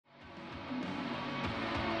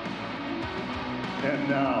And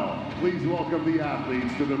now, please welcome the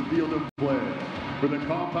athletes to the field of play for the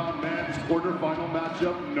compound men's quarterfinal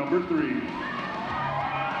matchup number 3.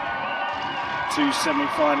 Two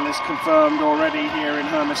semi-finalists confirmed already here in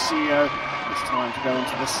Hermosillo. It's time to go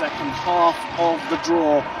into the second half of the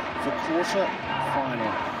draw for quarter-final.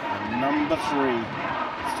 And number 3,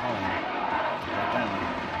 it's time to go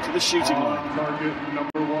down to the shooting line. Target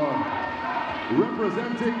number 1,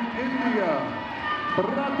 representing India,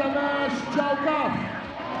 Prathamesh Jawkar.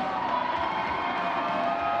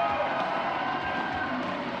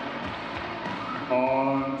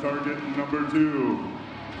 On target number 2,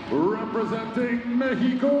 representing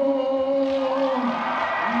Mexico,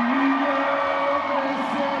 Miguel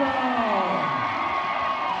Becerra.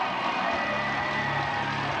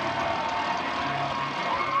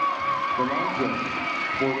 The line judge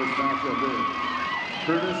for this matchup is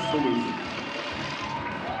Curtis Salusi.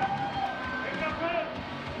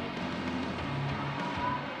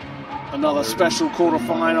 Another special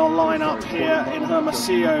quarterfinal lineup here in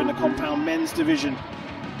Hermosillo in the compound men's division.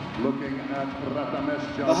 Looking at Prathamesh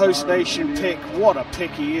Jawkar, the host nation pick, what a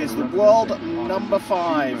pick he is, the world number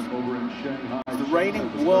 5, the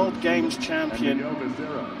reigning World Games champion.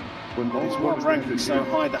 With his world ranking so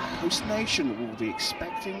high, the host nation will be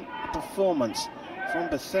expecting a performance from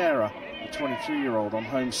Becerra, the 23-year-old on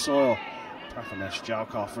home soil. Prathamesh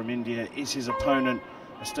Jawkar from India is his opponent,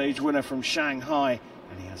 a stage winner from Shanghai,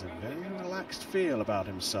 and he has a very relaxed feel about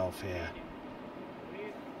himself here.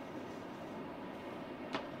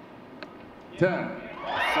 10.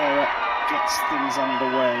 Becerra gets things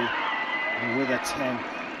underway with a 10.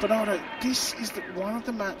 Bernardo, this is one of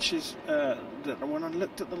the matches that when I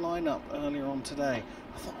looked at the lineup earlier on today,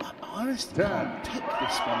 I thought, I honestly can't pick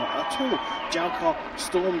this one at all. Jawkar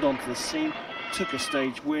stormed onto the scene, took a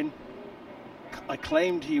stage win. I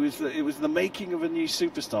claimed it was the making of a new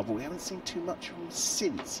superstar, but we haven't seen too much of him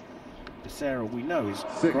since. Becerra, we know, is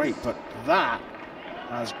great, but that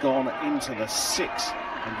has gone into the 6,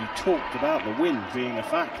 and you talked about the wind being a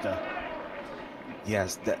factor.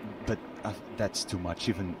 Yes, but that's too much,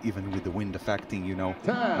 even with the wind affecting, you know.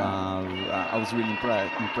 I was really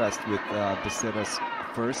impressed with Becerra's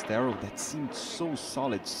first arrow that seemed so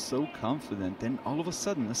solid, so confident, and all of a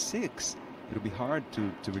sudden a 6. It'll be hard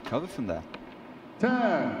to recover from that. 10.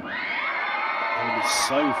 And it's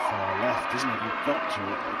so far left, isn't it? You've got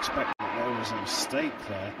to expect that there was a mistake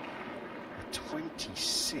there. A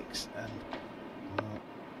 26 and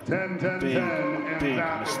big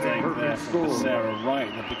mistake there from Becerra right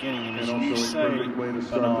at the beginning. And as you say,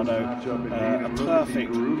 Bernardo, a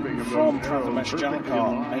perfect from Prathamesh Jawkar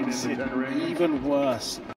makes it even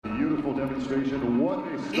worse. Beautiful demonstration.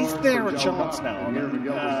 Is there a chance now?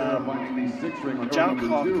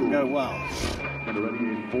 Jawkar can go well.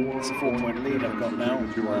 It's a 4-point lead I've got now.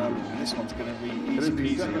 This one's going to be easy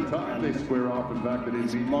peasy.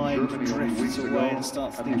 His mind drifts away and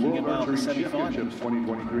starts thinking about the semi-finals.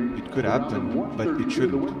 It could happen, but it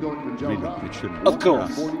shouldn't. Really, it shouldn't. Of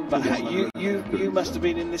course. But you must have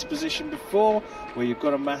been in this position before, where you've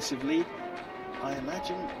got a massive lead. I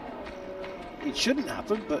imagine it shouldn't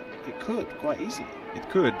happen, but it could quite easily. It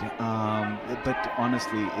could, but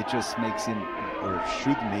honestly, it just makes him, or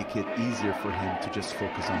should make it easier for him to just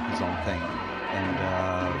focus on his own thing. And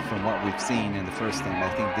from what we've seen in the first thing, I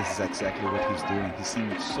think this is exactly what he's doing. He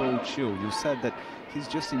seemed so chill. You said that he's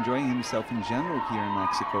just enjoying himself in general here in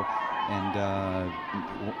Mexico, and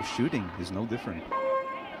shooting is no different.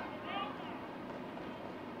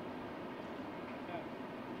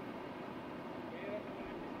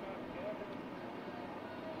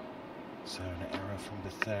 So an error from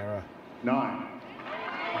Becerra. 9.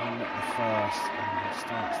 On the first, and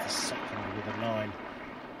starts the second with a 9.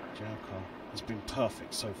 Jawkar has been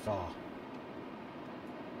perfect so far.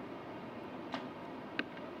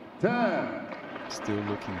 10. Still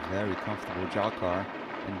looking very comfortable, Jawkar,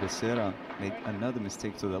 and Becerra made another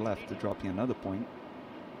mistake to the left, dropping another point.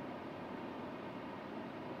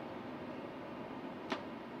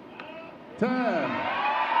 10.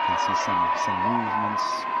 Can see some movements,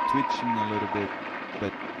 twitching a little bit,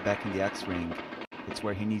 but back in the X ring, it's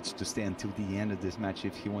where he needs to stay until the end of this match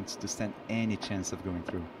if he wants to stand any chance of going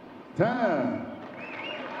through. 10.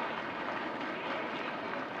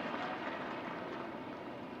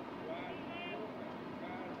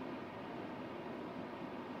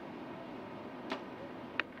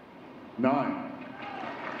 9.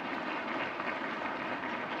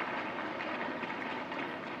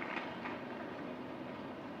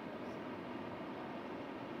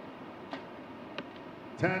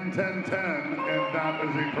 10, 10, 10, and that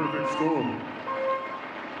is a perfect score.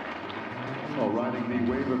 So riding the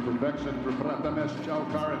wave of perfection for Prathamesh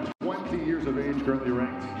Jawkar at 20 years of age, currently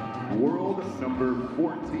ranked world number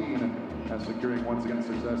 14, and securing once again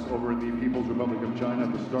success over in the People's Republic of China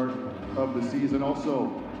at the start of the season. Also,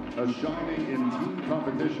 shining in team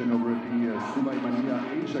competition over at the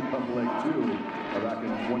Sulaimania Asia Cup Leg 2 back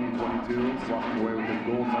in 2022, walking away with a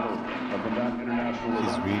gold medal from that international event.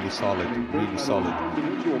 He's really solid, really solid.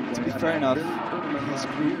 To be fair enough, his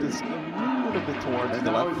group is a little bit towards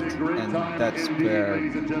the left, and that's where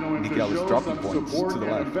Miguel is dropping points to the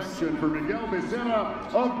left. For Miguel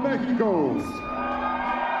Becerra of Mexico.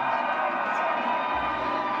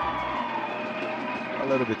 A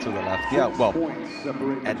little bit to the left. Yeah, well,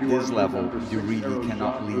 at this level, you really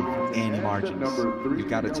cannot leave any margins. You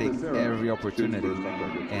got to take every opportunity.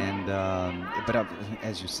 And but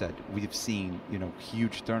as you said, we've seen, you know,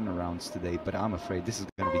 huge turnarounds today. But I'm afraid this is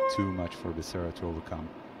going to be too much for Becerra to overcome.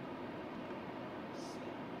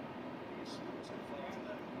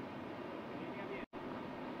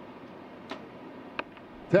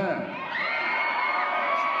 Ten.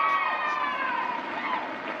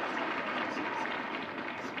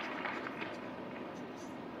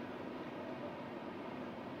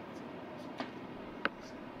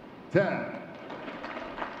 Ten.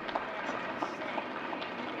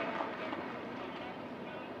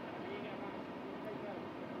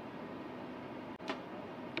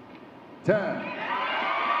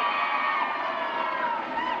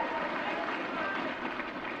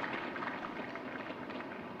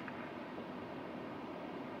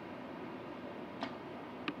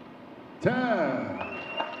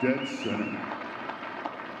 Dead center.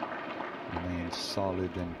 Remains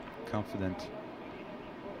solid and confident.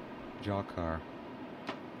 Jawkar.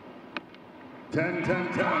 10, 10,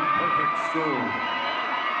 10. Perfect score.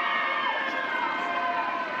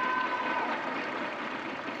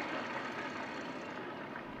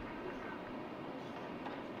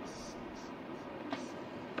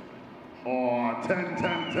 Oh, 10,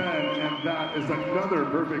 10, 10. And that is another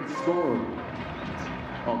perfect score.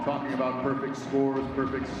 While talking about perfect scores,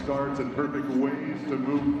 perfect starts, and perfect ways to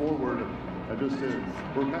move forward.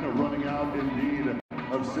 We're kind of running out indeed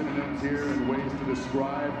of synonyms here and ways to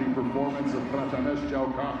describe the performance of Prathamesh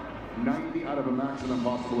Jawkar. 90 out of a maximum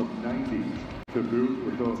possible of 90 to boot,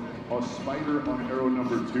 with a spider on arrow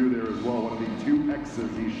number 2 there as well. One of the 2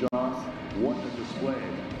 X's he shot. What a display.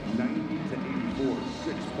 90 to 84,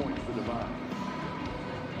 6 points to divide.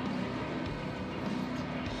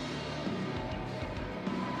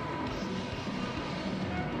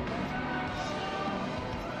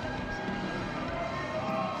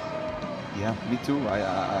 Yeah, me too.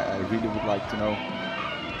 I really would like to know.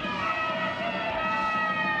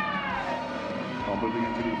 Moving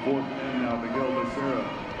into the 4th end now, Miguel Becerra.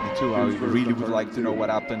 Me too. I really would like to know what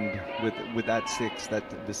happened with that 6 that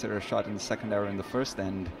Becerra shot in the second arrow in the first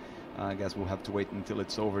end. I guess we'll have to wait until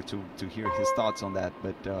it's over to hear his thoughts on that.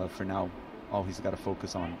 But for now, all he's got to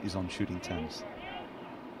focus on is on shooting 10s.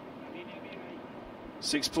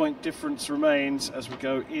 6-point difference remains as we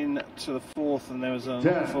go into the 4th, and there was an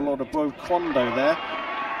awful lot of Boquando there.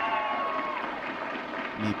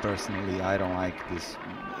 Me personally, I don't like this.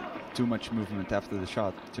 Too much movement after the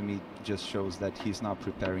shot, to me, just shows that he's not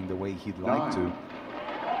preparing the way he'd like to.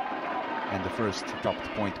 And the first dropped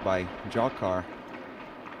point by Jawkar.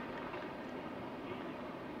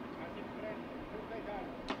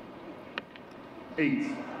 Eight.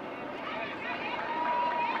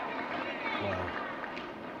 Wow.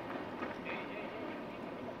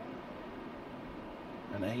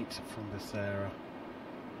 An 8 from Becerra.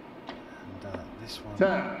 And this one 10.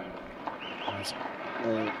 has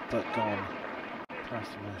all but gone.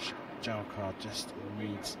 Prathamesh Jawkar just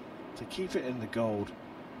needs to keep it in the gold,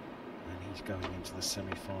 and he's going into the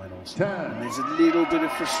semi-finals. 10. And there's a little bit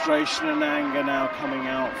of frustration and anger now coming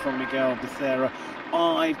out from Miguel Becerra.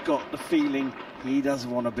 I've got the feeling he doesn't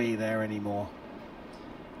want to be there anymore.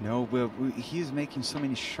 No, but he's making so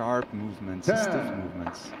many sharp movements, stiff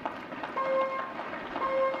movements.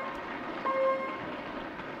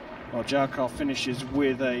 Well, Jawkar finishes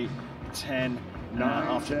with a 10.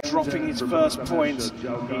 After dropping his first points, he's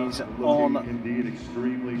on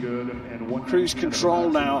cruise control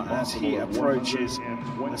now as he approaches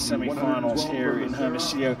the semi-finals here in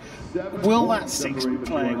Hermosillo. Will that 6 be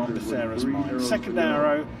playing on Becerra's mind? Second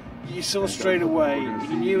arrow, you saw straight away,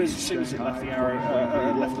 he knew as soon as it left the arrow,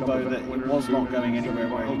 left the bow, that it was not going anywhere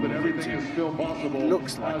where he wanted to. It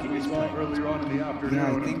looks like it is playing.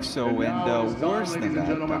 Yeah, I think so, and worse than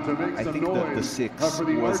that, I think that the 6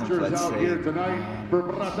 wasn't, let's say, I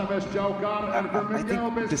think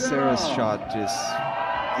Becerra's shot just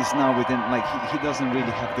is now within, like, he doesn't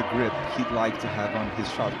really have the grip he'd like to have on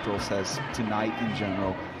his shot process tonight in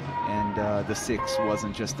general. And the 6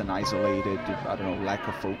 wasn't just an isolated, I don't know, lack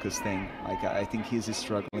of focus thing. Like, I think he's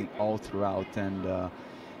struggling all throughout, and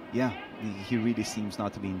yeah, he really seems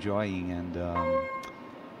not to be enjoying. And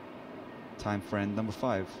time for end number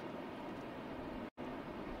 5.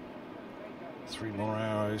 3 more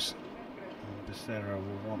arrows, and Becerra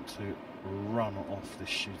will want to run off this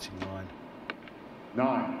shooting line.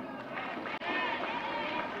 9.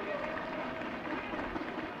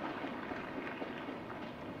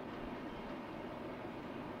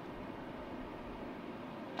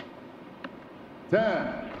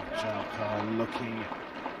 Jawkar looking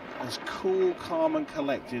as cool, calm and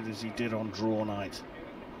collected as he did on draw night.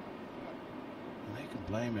 And who can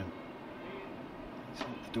blame him? He's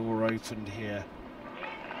got the door opened here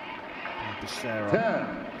by Becerra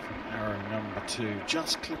from arrow number 2.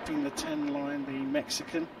 Just clipping the 10 line, the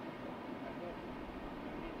Mexican.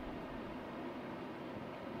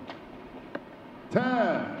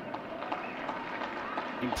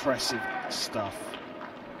 Impressive stuff.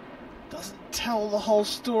 Doesn't tell the whole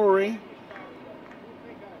story.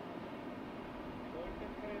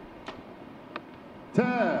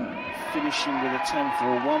 Finishing with a 10 for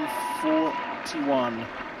a 141.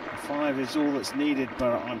 5 is all that's needed,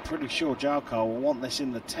 but I'm pretty sure Jawkar will want this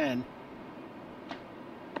in the 10.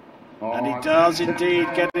 And he does indeed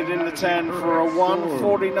get it in the 10 for a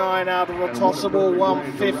 149 out of a possible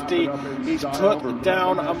 150. He's put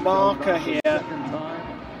down a marker here.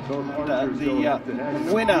 And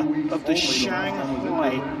the winner of the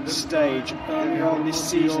Shanghai stage earlier on this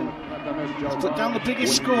season has put down the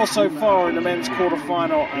biggest score so far in the men's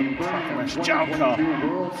quarterfinal, and Prathamesh Jawkar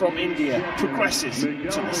from India progresses to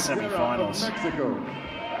the semi-finals.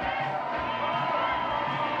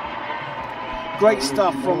 Great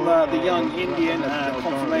stuff from the young Indian,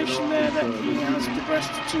 confirmation there that he has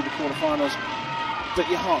progressed to the quarterfinals. But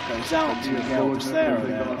your heart goes out to Miguel Becerra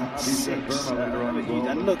there at 6.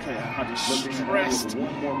 And look at how he's stressed he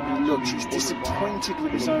looks. He's disappointed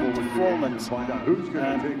with his own performance. But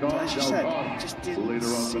as you said, just didn't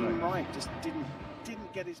seem right. Just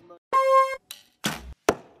didn't get his...